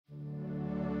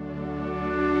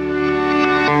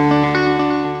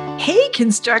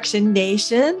Construction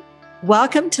Nation.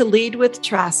 Welcome to Lead with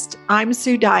Trust. I'm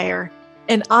Sue Dyer,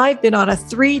 and I've been on a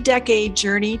 3-decade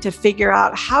journey to figure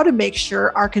out how to make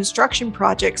sure our construction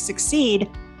projects succeed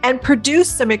and produce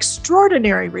some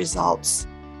extraordinary results.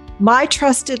 My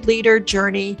trusted leader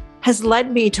journey has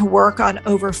led me to work on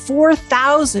over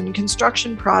 4,000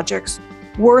 construction projects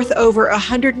worth over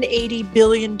 $180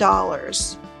 billion.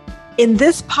 In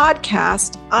this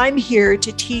podcast, I'm here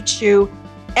to teach you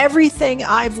everything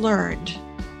I've learned.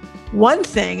 One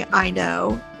thing I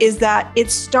know is that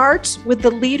it starts with the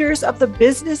leaders of the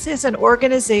businesses and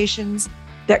organizations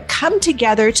that come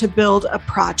together to build a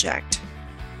project.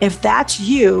 If that's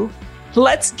you,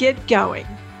 let's get going.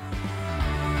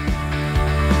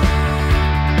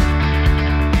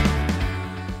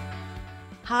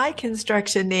 Hi,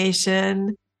 Construction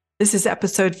Nation. This is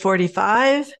episode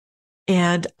 45.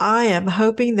 And I am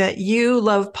hoping that you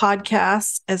love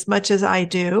podcasts as much as I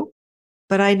do,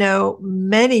 but I know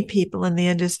many people in the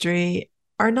industry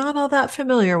are not all that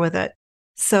familiar with it.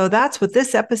 So that's what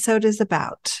this episode is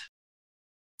about.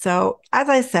 So as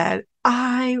I said,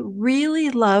 I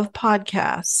really love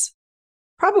podcasts,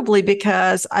 probably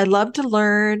because I love to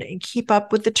learn and keep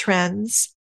up with the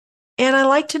trends, and I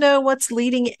like to know what's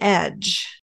leading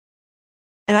edge.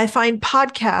 And I find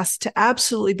podcasts to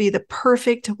absolutely be the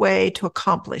perfect way to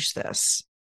accomplish this.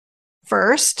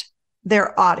 First,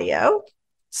 they're audio,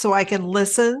 so I can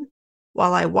listen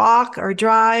while I walk or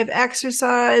drive,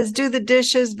 exercise, do the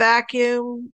dishes,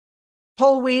 vacuum,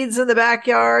 pull weeds in the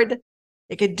backyard.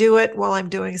 I could do it while I'm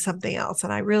doing something else,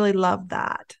 and I really love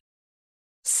that.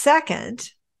 Second,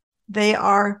 they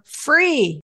are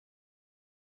free.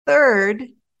 Third,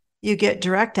 you get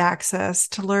direct access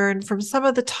to learn from some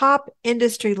of the top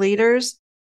industry leaders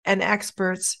and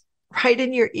experts right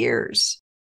in your ears.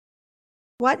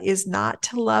 What is not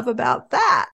to love about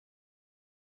that?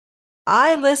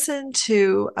 I listen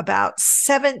to about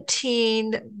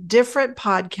 17 different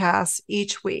podcasts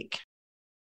each week.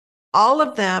 All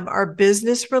of them are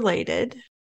business related,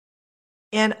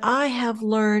 and I have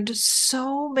learned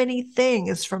so many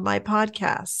things from my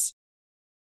podcasts.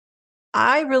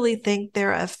 I really think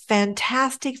they're a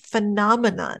fantastic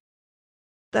phenomenon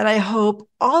that I hope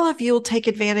all of you will take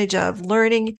advantage of,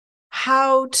 learning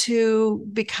how to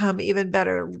become even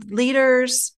better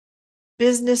leaders,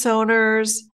 business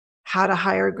owners, how to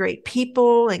hire great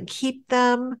people and keep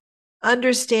them,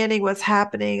 understanding what's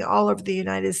happening all over the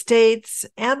United States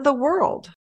and the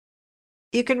world.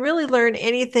 You can really learn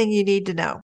anything you need to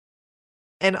know.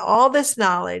 And all this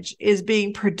knowledge is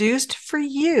being produced for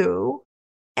you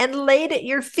and laid at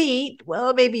your feet,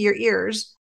 well, maybe your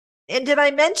ears. And did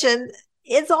I mention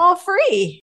it's all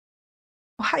free?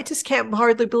 I just can't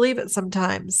hardly believe it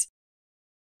sometimes.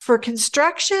 For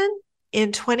construction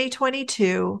in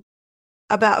 2022,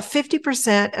 about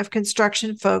 50% of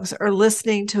construction folks are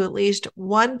listening to at least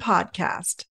one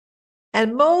podcast.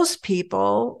 And most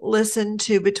people listen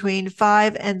to between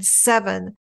 5 and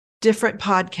 7 different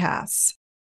podcasts.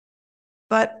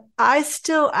 But I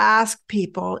still ask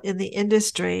people in the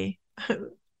industry,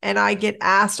 and I get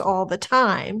asked all the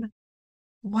time,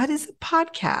 what is a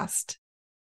podcast?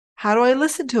 How do I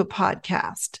listen to a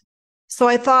podcast? So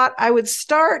I thought I would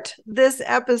start this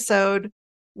episode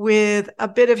with a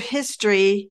bit of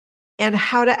history and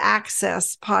how to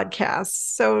access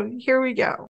podcasts. So here we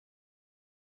go.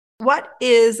 What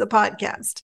is a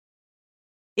podcast?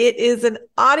 It is an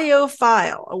audio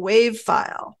file, a WAV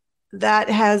file, that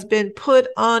has been put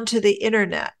onto the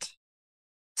internet.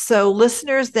 So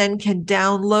listeners then can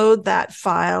download that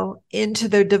file into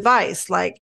their device,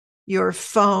 like your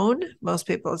phone. Most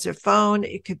people, it's your phone.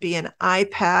 It could be an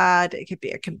iPad. It could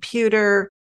be a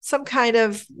computer, some kind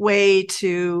of way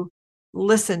to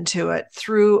listen to it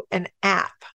through an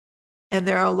app. And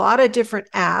there are a lot of different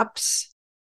apps.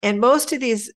 And most of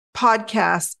these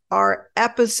podcasts are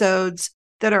episodes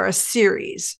that are a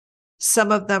series.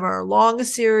 Some of them are a long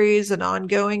series, an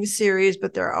ongoing series,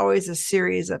 but they're always a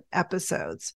series of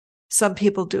episodes. Some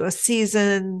people do a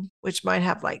season, which might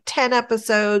have like 10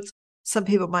 episodes. Some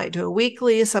people might do a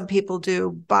weekly. Some people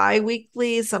do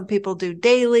bi-weekly. Some people do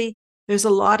daily. There's a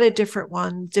lot of different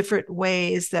ones, different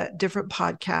ways that different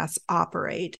podcasts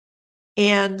operate.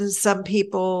 And some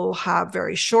people have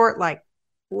very short, like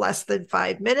less than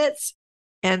 5 minutes.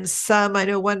 And some, I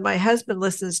know one my husband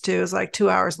listens to is like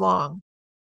 2 hours long.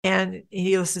 And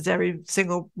he listens to every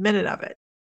single minute of it.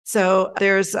 So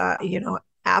there's,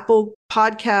 Apple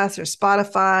Podcasts or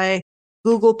Spotify,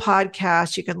 Google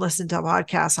Podcasts. You can listen to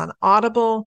podcasts on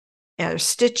Audible and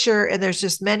Stitcher, and there's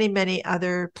just many, many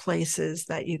other places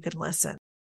that you can listen.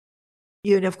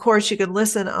 Of course, you can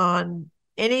listen on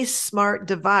any smart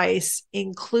device,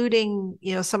 including,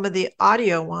 some of the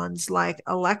audio ones like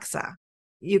Alexa.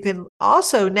 You can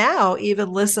also now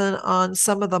even listen on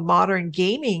some of the modern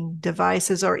gaming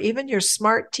devices or even your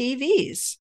smart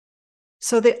TVs.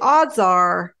 So the odds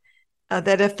are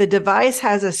that if the device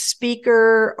has a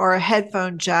speaker or a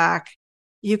headphone jack,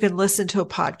 you can listen to a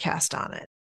podcast on it.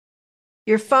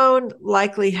 Your phone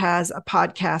likely has a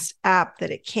podcast app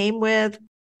that it came with,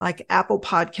 like Apple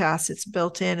Podcasts. It's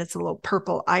built in, it's a little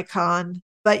purple icon,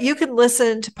 but you can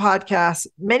listen to podcasts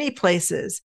many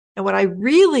places. And what I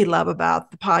really love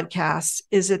about the podcast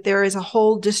is that there is a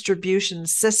whole distribution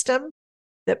system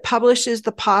that publishes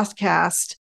the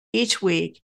podcast each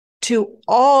week to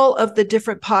all of the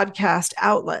different podcast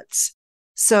outlets.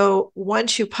 So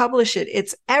once you publish it,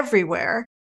 it's everywhere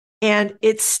and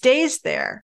it stays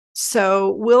there.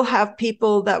 So we'll have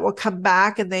people that will come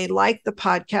back and they like the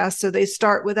podcast. So they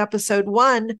start with episode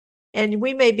 1 and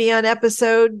we may be on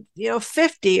episode,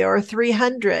 50 or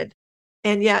 300.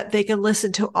 And yet they can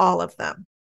listen to all of them.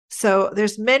 So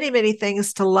there's many, many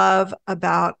things to love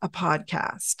about a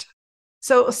podcast.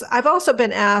 So I've also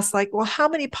been asked, well, how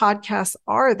many podcasts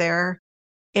are there?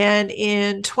 And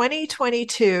in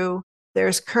 2022,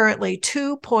 there's currently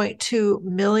 2.2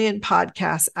 million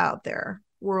podcasts out there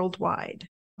worldwide,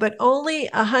 but only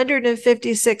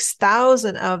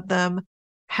 156,000 of them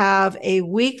have a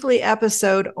weekly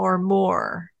episode or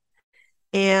more.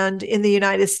 And in the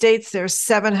United States, there's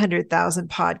 700,000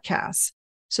 podcasts.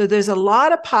 So there's a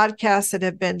lot of podcasts that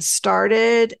have been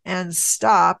started and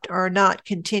stopped or not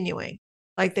continuing,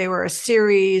 like they were a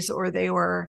series or they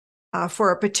were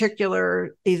for a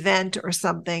particular event or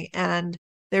something. And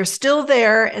they're still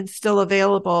there and still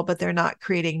available, but they're not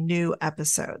creating new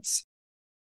episodes.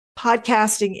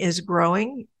 Podcasting is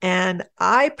growing, and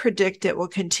I predict it will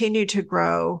continue to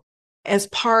grow as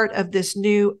part of this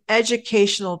new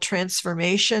educational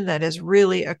transformation that is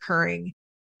really occurring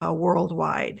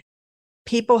worldwide.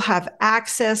 People have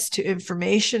access to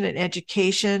information and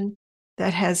education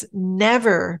that has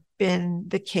never been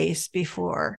the case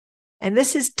before. And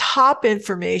this is top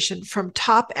information from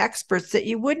top experts that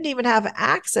you wouldn't even have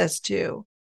access to.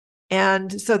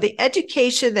 And so the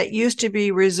education that used to be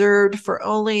reserved for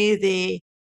only the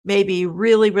maybe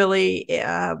really, really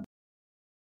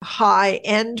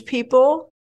high-end people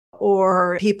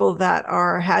or people that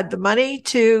had the money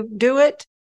to do it,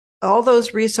 all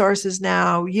those resources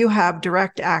now you have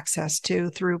direct access to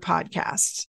through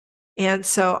podcasts. And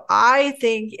so I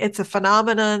think it's a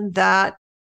phenomenon that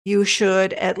you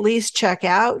should at least check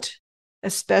out,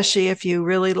 especially if you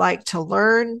really like to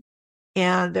learn.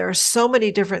 And there are so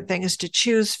many different things to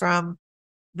choose from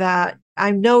that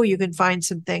I know you can find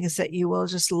some things that you will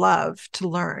just love to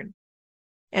learn.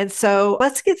 And so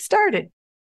let's get started.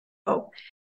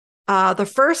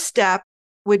 The first step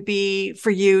would be for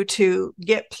you to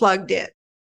get plugged in.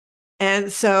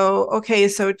 And so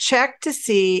check to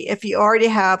see if you already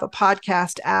have a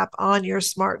podcast app on your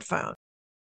smartphone.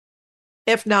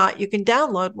 If not, you can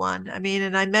download one.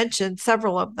 And I mentioned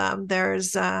several of them.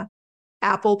 There's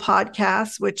Apple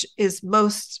Podcasts, which is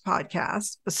most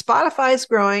podcasts. Spotify's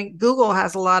growing. Google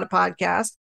has a lot of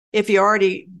podcasts. If you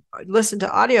already listen to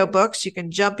audiobooks, you can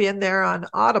jump in there on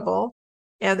Audible.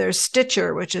 And there's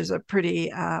Stitcher, which is a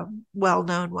pretty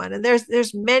well-known one. And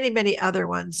there's many, many other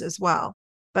ones as well.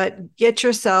 But get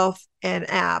yourself an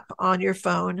app on your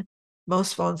phone.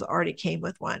 Most phones already came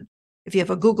with one. If you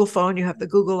have a Google phone, you have the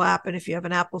Google app. And if you have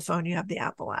an Apple phone, you have the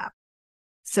Apple app.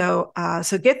 So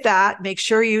get that. Make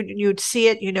sure you see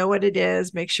it. You know what it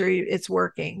is. Make sure it's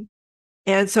working.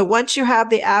 And so once you have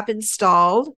the app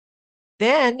installed,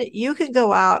 then you can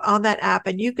go out on that app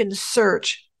and you can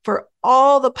search for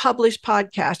all the published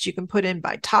podcasts. You can put in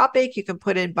by topic. You can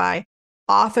put in by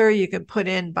author. You can put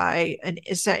in by an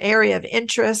area of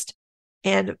interest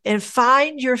and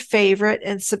find your favorite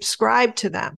and subscribe to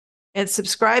them. And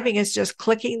subscribing is just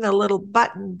clicking the little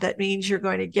button that means you're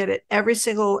going to get it. Every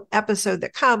single episode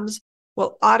that comes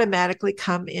will automatically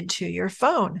come into your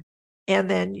phone. And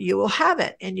then you will have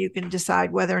it. And you can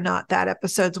decide whether or not that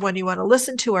episode's one you want to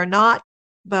listen to or not.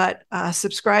 But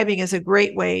subscribing is a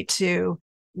great way to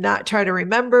not try to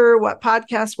remember what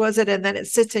podcast was it. And then it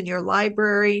sits in your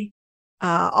library.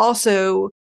 You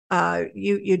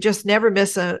just never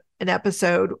miss an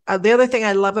episode. The other thing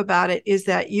I love about it is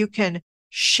that you can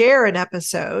share an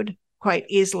episode quite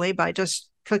easily by just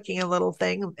clicking a little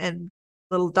thing and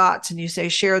little dots and you say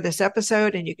share this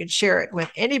episode and you can share it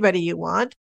with anybody you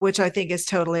want, which I think is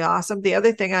totally awesome. The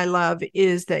other thing I love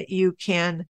is that you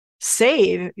can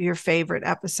save your favorite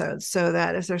episodes so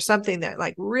that if there's something that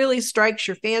really strikes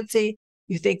your fancy,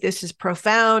 you think this is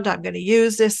profound, I'm going to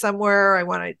use this somewhere, I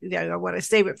want to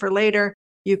save it for later,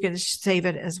 you can save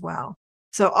it as well.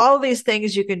 So all these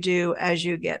things you can do as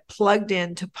you get plugged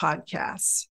into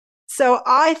podcasts. So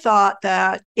I thought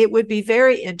that it would be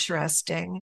very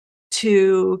interesting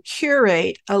to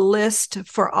curate a list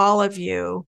for all of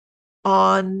you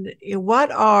on what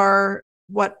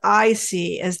I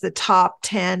see as the top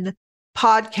 10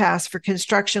 podcasts for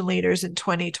construction leaders in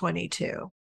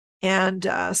 2022. And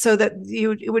so that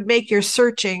it would make your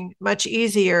searching much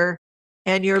easier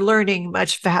and your learning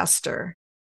much faster.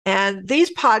 And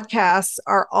these podcasts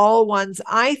are all ones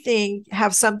I think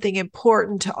have something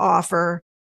important to offer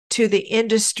to the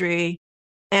industry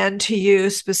and to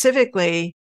you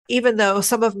specifically, even though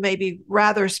some of them may be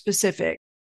rather specific,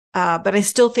 but I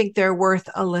still think they're worth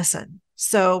a listen.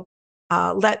 So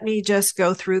let me just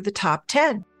go through the top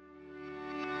 10.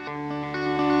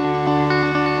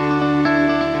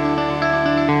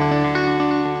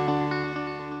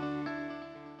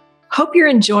 Hope you're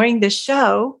enjoying this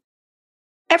show.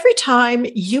 Every time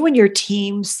you and your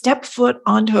team step foot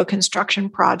onto a construction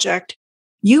project,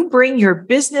 you bring your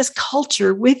business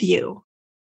culture with you.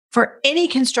 For any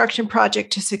construction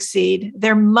project to succeed,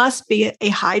 there must be a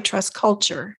high trust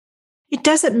culture. It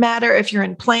doesn't matter if you're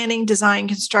in planning, design,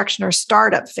 construction, or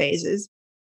startup phases.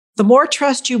 The more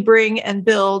trust you bring and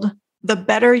build, the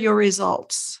better your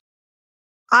results.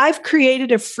 I've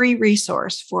created a free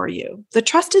resource for you, the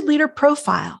Trusted Leader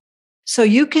Profile, so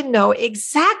you can know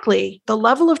exactly the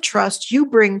level of trust you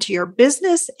bring to your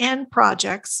business and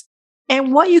projects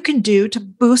and what you can do to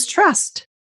boost trust.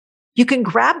 You can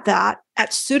grab that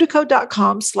at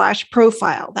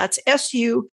sudyco.com/profile. That's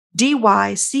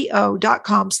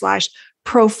sudyco.com/profile,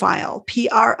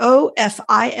 PROFILE.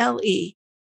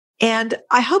 And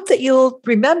I hope that you'll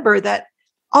remember that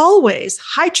always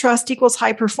high trust equals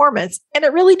high performance, and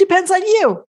it really depends on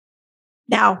you.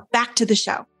 Now, back to the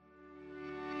show.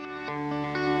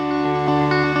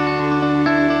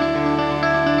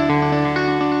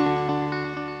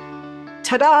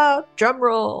 Ta-da! Drum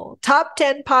roll. Top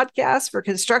 10 podcasts for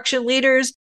construction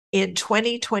leaders in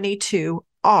 2022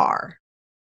 are.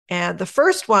 And the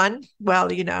first one, well,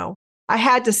 I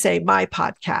had to say my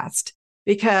podcast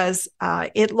because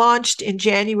it launched in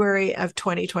January of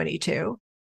 2022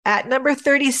 at number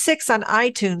 36 on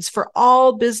iTunes for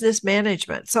all business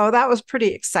management. So that was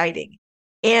pretty exciting.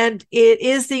 And it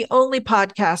is the only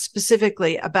podcast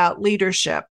specifically about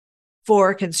leadership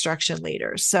for construction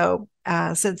leaders. So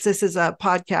since this is a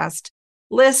podcast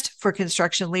list for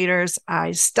construction leaders,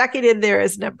 I stuck it in there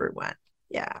as number one.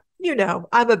 Yeah,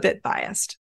 I'm a bit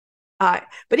biased.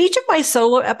 But each of my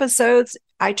solo episodes,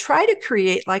 I try to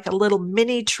create like a little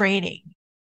mini training.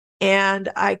 And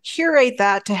I curate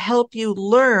that to help you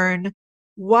learn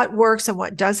what works and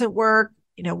what doesn't work,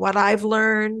 what I've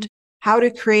learned, how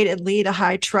to create and lead a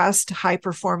high trust, high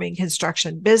performing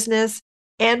construction business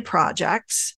and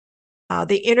projects.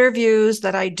 The interviews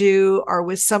that I do are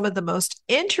with some of the most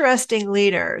interesting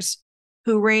leaders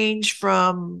who range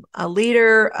from a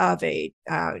leader of a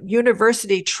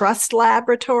university trust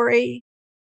laboratory,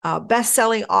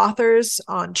 best-selling authors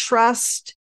on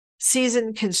trust,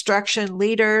 seasoned construction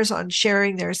leaders on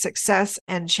sharing their success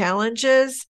and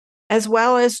challenges, as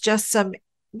well as just some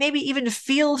maybe even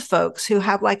field folks who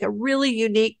have like a really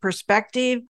unique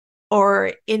perspective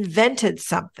or invented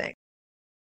something.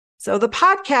 So the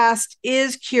podcast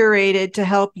is curated to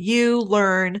help you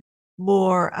learn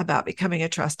more about becoming a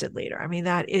trusted leader. I mean,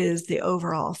 that is the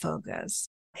overall focus.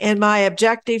 And my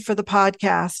objective for the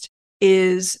podcast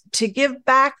is to give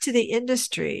back to the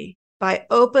industry by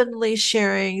openly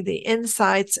sharing the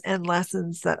insights and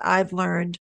lessons that I've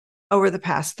learned over the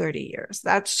past 30 years.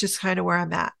 That's just kind of where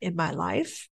I'm at in my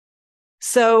life.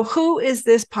 So who is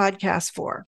this podcast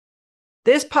for?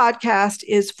 This podcast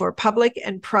is for public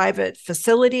and private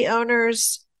facility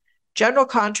owners, general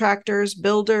contractors,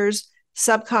 builders,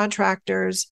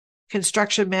 subcontractors,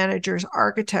 construction managers,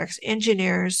 architects,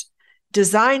 engineers,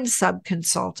 design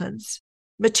subconsultants,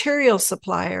 material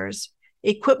suppliers,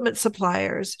 equipment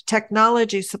suppliers,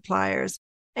 technology suppliers,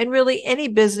 and really any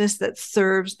business that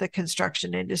serves the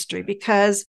construction industry,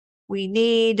 because we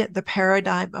need the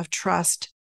paradigm of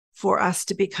trust for us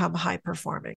to become high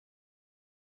performing.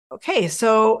 Okay,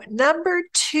 so number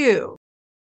 2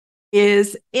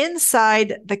 is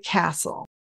Inside the Castle.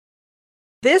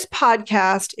 This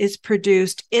podcast is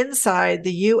produced inside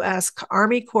the U.S.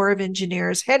 Army Corps of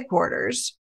Engineers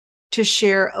headquarters to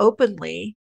share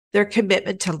openly their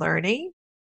commitment to learning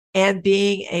and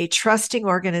being a trusting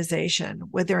organization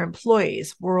with their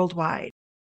employees worldwide.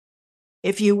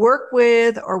 If you work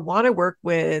with or want to work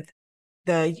with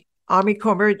the Army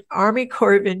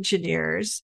Corps of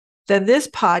Engineers, then this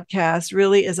podcast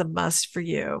really is a must for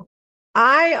you.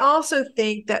 I also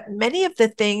think that many of the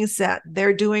things that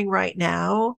they're doing right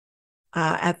now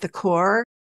at the Corps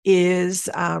is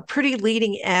pretty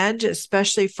leading edge,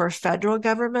 especially for federal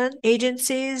government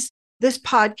agencies. This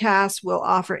podcast will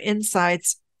offer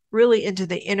insights really into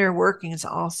the inner workings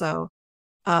also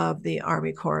of the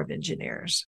Army Corps of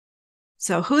Engineers.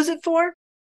 So who's it for?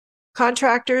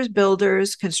 Contractors,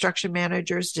 builders, construction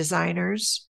managers,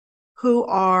 designers who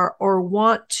are or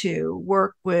want to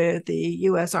work with the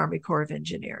U.S. Army Corps of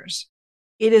Engineers.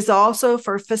 It is also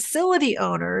for facility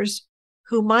owners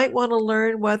who might want to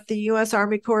learn what the U.S.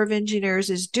 Army Corps of Engineers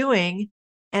is doing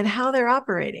and how they're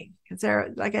operating. Because they're,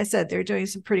 like I said, they're doing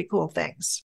some pretty cool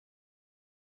things.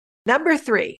 Number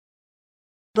 3,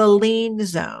 the Lean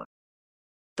Zone.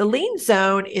 The Lean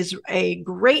Zone is a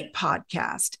great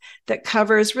podcast that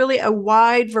covers really a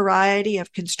wide variety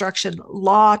of construction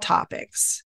law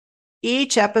topics.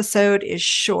 Each episode is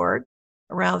short,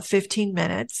 around 15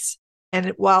 minutes.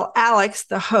 And while Alex,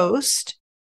 the host,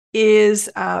 is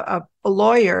a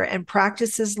lawyer and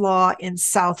practices law in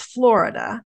South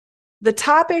Florida, the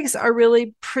topics are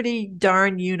really pretty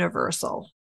darn universal.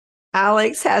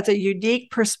 Alex has a unique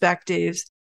perspective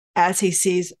as he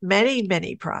sees many,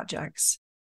 many projects.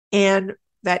 And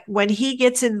that when he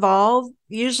gets involved,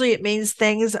 usually it means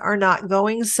things are not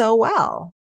going so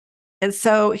well. And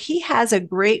so he has a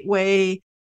great way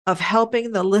of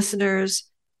helping the listeners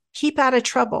keep out of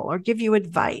trouble or give you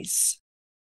advice.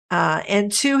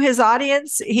 And to his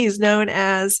audience, he's known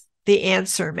as the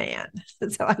answer man.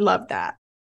 So I love that.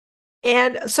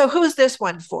 And so who's this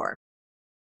one for?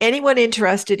 Anyone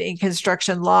interested in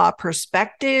construction law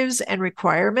perspectives and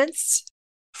requirements,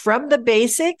 from the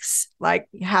basics, like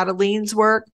how do liens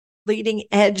work, leading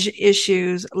edge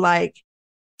issues like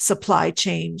supply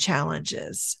chain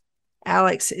challenges.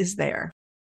 Alex is there.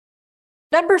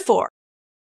 Number 4,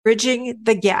 Bridging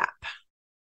the Gap.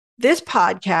 This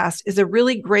podcast is a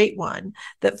really great one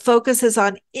that focuses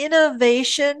on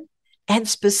innovation and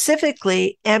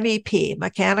specifically MEP,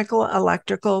 mechanical,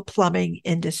 electrical, plumbing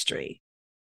industry.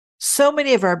 So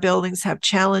many of our buildings have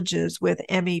challenges with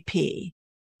MEP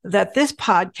that this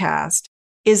podcast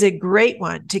is a great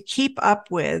one to keep up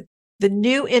with the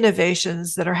new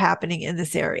innovations that are happening in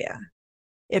this area.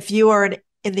 If you are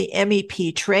in the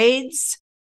MEP trades,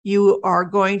 you are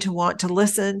going to want to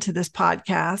listen to this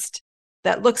podcast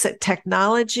that looks at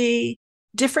technology,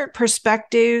 different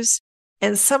perspectives,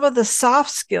 and some of the soft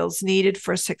skills needed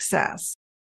for success.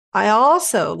 I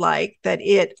also like that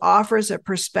it offers a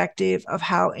perspective of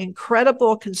how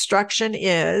incredible construction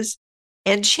is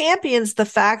and champions the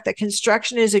fact that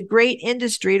construction is a great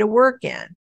industry to work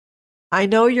in. I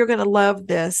know you're going to love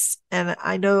this, and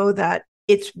I know that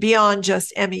it's beyond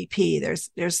just MEP.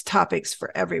 There's topics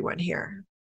for everyone here.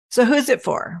 So who's it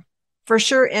for? For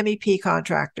sure, MEP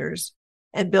contractors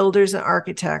and builders and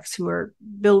architects who are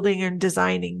building and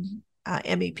designing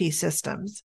MEP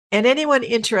systems, and anyone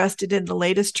interested in the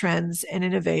latest trends and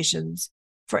innovations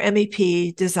for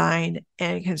MEP design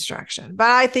and construction. But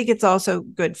I think it's also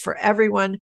good for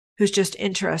everyone who's just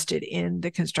interested in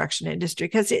the construction industry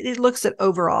because it looks at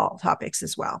overall topics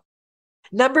as well.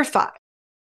 Number 5,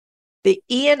 the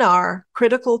ENR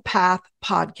Critical Path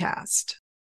Podcast.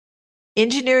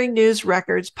 Engineering News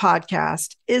Records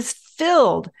podcast is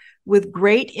filled with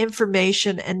great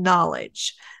information and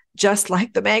knowledge, just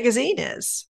like the magazine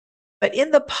is. But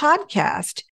in the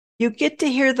podcast, you get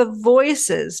to hear the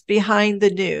voices behind the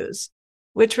news,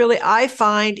 which really I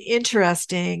find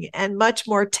interesting and much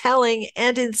more telling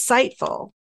and insightful.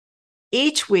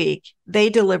 Each week, they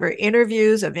deliver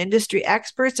interviews of industry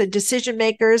experts and decision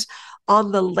makers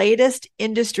on the latest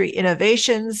industry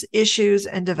innovations, issues,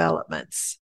 and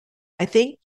developments. I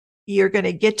think you're going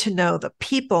to get to know the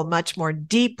people much more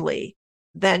deeply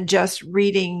than just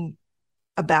reading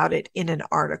about it in an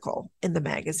article in the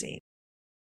magazine.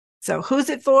 So who's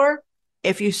it for?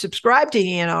 If you subscribe to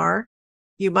ENR,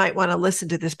 you might want to listen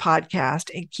to this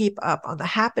podcast and keep up on the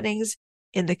happenings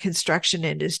in the construction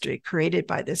industry created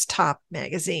by this top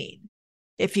magazine.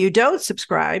 If you don't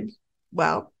subscribe,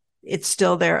 well, it's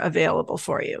still there available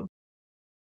for you.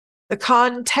 The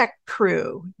ConTech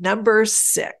Crew, number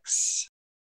 6.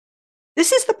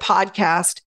 This is the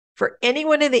podcast for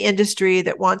anyone in the industry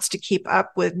that wants to keep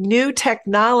up with new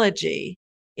technology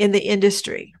in the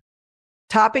industry.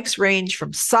 Topics range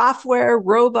from software,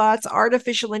 robots,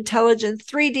 artificial intelligence,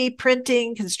 3D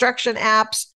printing, construction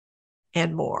apps,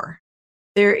 and more.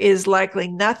 There is likely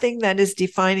nothing that is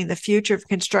defining the future of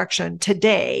construction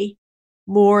today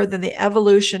more than the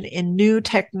evolution in new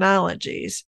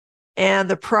technologies and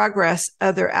the progress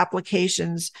of their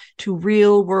applications to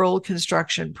real-world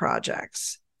construction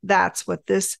projects. that's what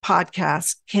this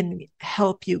podcast can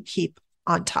help you keep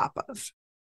on top of.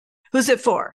 Who's it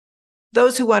for?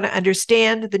 Those who want to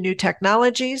understand the new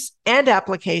technologies and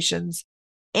applications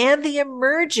and the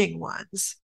emerging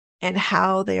ones and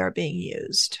how they are being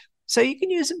used. So you can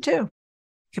use them too.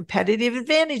 Competitive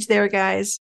advantage there,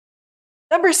 guys.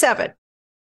 Number 7,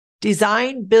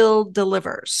 Design Build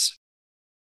Delivers.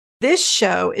 This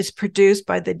show is produced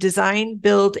by the Design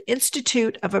Build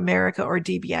Institute of America, or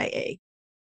DBIA,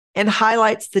 and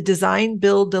highlights the design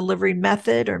build delivery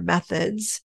method or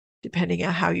methods, depending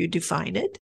on how you define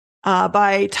it,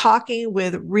 by talking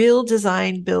with real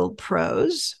design build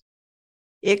pros.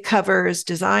 It covers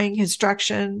design,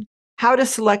 construction, how to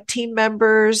select team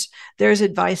members. There's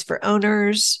advice for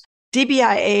owners.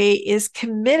 DBIA is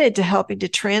committed to helping to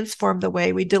transform the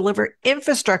way we deliver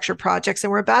infrastructure projects, and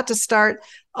we're about to start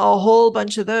a whole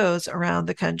bunch of those around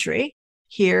the country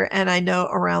here, and I know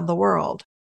around the world.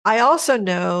 I also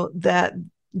know that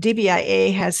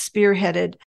DBIA has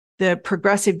spearheaded the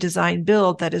progressive design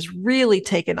build that has really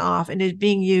taken off and is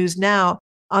being used now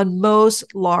on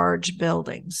most large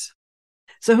buildings.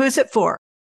 So who's it for?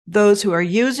 Those who are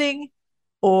using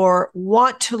or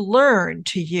want to learn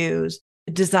to use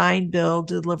the design build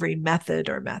delivery method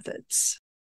or methods.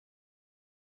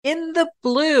 In the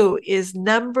blue is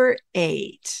number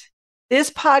 8. This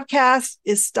podcast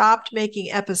is stopped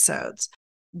making episodes,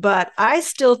 but I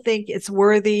still think it's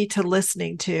worthy to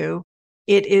listening to.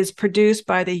 It is produced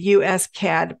by the US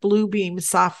CAD Bluebeam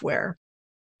software,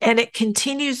 and it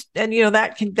continues, and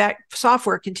that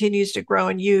software continues to grow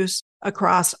in use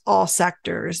across all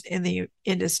sectors in the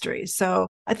industry. So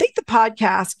I think the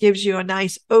podcast gives you a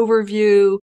nice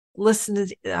overview,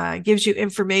 gives you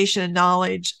information and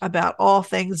knowledge about all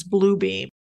things Bluebeam,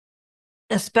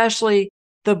 especially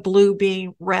the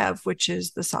Bluebeam Rev, which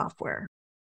is the software.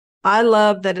 I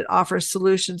love that it offers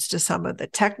solutions to some of the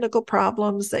technical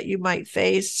problems that you might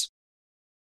face,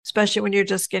 especially when you're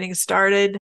just getting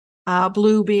started.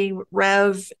 Bluebeam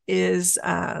Rev is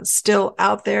still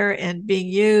out there and being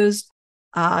used.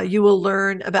 You will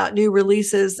learn about new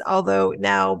releases, although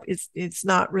now it's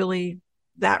not really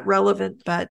that relevant,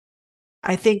 but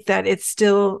I think that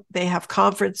they have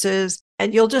conferences,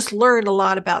 and you'll just learn a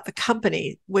lot about the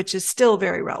company, which is still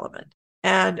very relevant,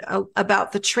 and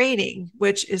about the training,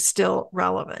 which is still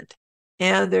relevant.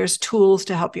 And there's tools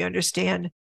to help you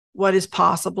understand what is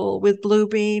possible with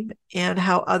Bluebeam and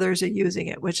how others are using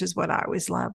it, which is what I always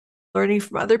love. Learning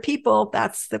from other people,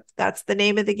 that's the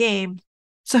name of the game.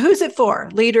 So who's it for?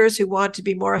 Leaders who want to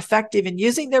be more effective in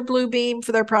using their Bluebeam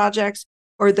for their projects,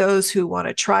 or those who want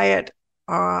to try it,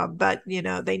 but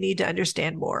they need to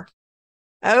understand more.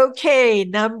 Okay,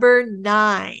 number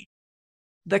 9,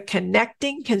 the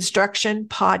Connecting Construction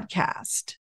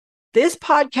Podcast. This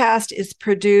podcast is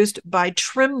produced by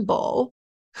Trimble,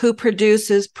 who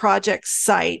produces Project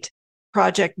Site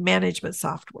project management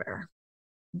software.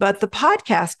 But the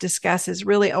podcast discusses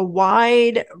really a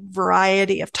wide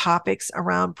variety of topics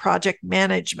around project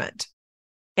management.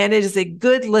 And it is a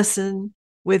good listen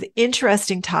with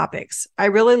interesting topics. I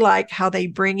really like how they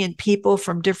bring in people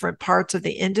from different parts of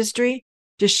the industry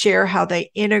to share how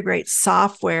they integrate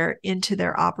software into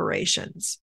their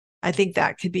operations. I think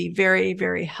that could be very,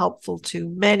 very helpful to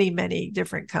many, many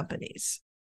different companies.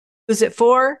 Who's it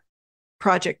for?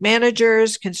 Project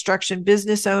managers, construction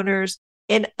business owners,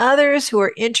 and others who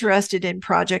are interested in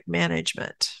project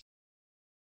management.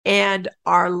 And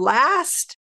our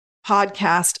last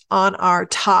podcast on our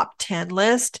top 10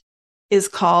 list is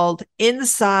called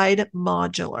Inside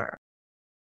Modular.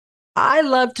 I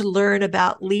love to learn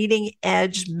about leading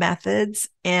edge methods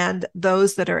and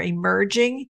those that are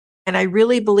emerging. And I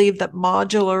really believe that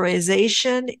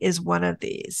modularization is one of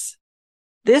these.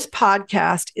 This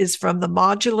podcast is from the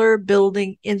Modular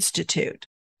Building Institute.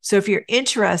 So if you're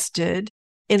interested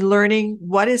in learning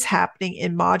what is happening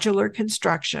in modular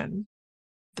construction,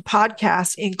 the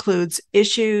podcast includes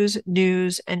issues,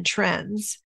 news, and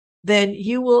trends, then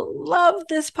you will love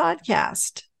this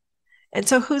podcast. And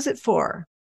so who's it for?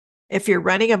 If you're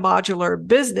running a modular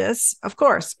business, of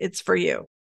course, it's for you.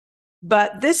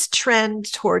 But this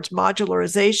trend towards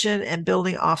modularization and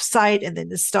building off-site and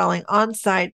then installing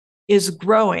on-site is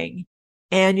growing,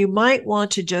 and you might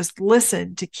want to just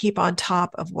listen to keep on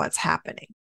top of what's happening.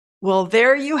 Well,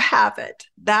 there you have it.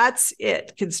 That's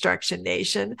it, Construction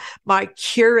Nation, my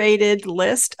curated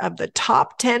list of the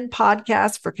top 10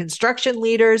 podcasts for construction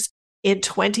leaders in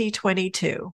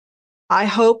 2022. I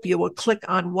hope you will click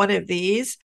on one of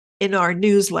these in our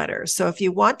newsletter. So if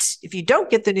you don't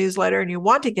get the newsletter and you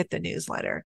want to get the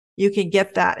newsletter, you can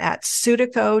get that at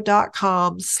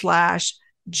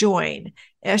sudico.com/join.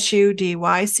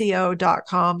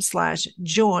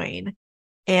 sudyco.com/join.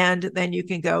 And then you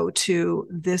can go to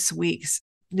this week's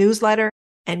newsletter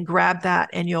and grab that,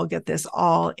 and you'll get this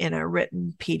all in a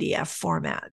written PDF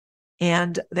format.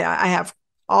 And I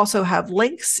also have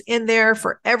links in there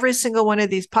for every single one of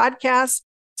these podcasts.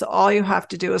 So all you have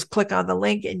to do is click on the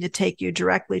link and it take you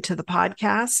directly to the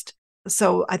podcast.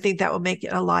 So I think that will make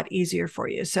it a lot easier for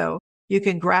you. So you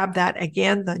can grab that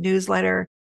again, the newsletter,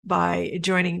 by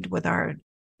joining with our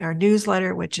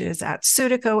newsletter, which is at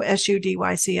Sudyco,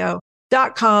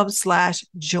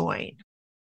 sudyco.com/join.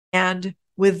 And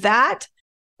with that,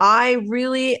 I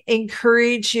really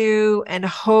encourage you and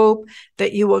hope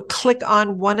that you will click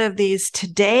on one of these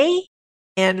today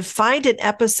and find an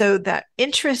episode that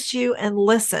interests you and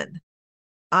listen.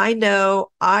 I know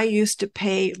I used to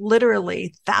pay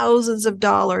literally thousands of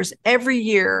dollars every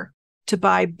year to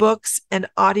buy books and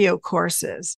audio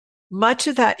courses. Much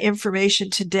of that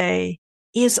information today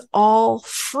is all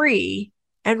free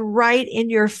and right in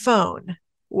your phone.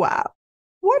 Wow.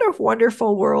 What a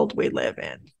wonderful world we live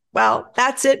in. Well,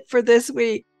 that's it for this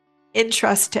week. In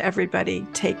trust to everybody.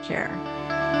 Take care.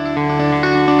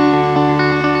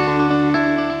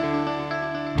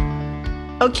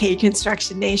 Okay,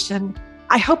 Construction Nation.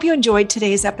 I hope you enjoyed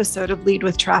today's episode of Lead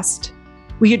with Trust.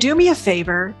 Will you do me a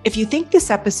favor? If you think this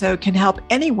episode can help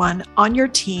anyone on your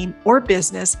team or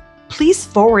business, please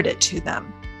forward it to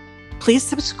them. Please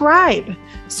subscribe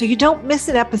so you don't miss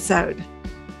an episode.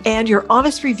 And your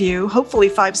honest review, hopefully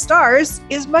 5 stars,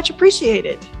 is much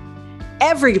appreciated.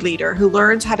 Every leader who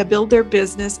learns how to build their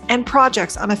business and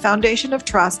projects on a foundation of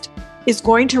trust is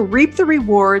going to reap the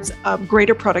rewards of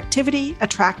greater productivity,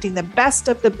 attracting the best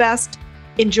of the best,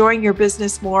 enjoying your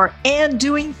business more, and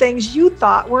doing things you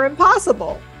thought were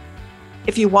impossible.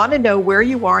 If you want to know where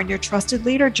you are in your trusted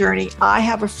leader journey, I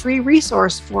have a free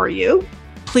resource for you.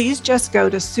 Please just go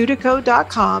to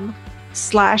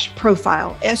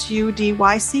sudyco.com/profile,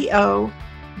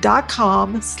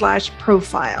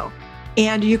 sudyco.com/profile.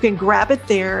 And you can grab it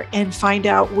there and find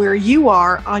out where you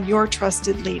are on your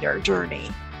trusted leader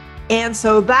journey. And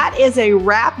so that is a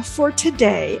wrap for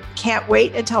today. Can't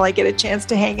wait until I get a chance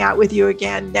to hang out with you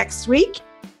again next week.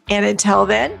 And until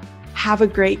then, have a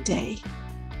great day.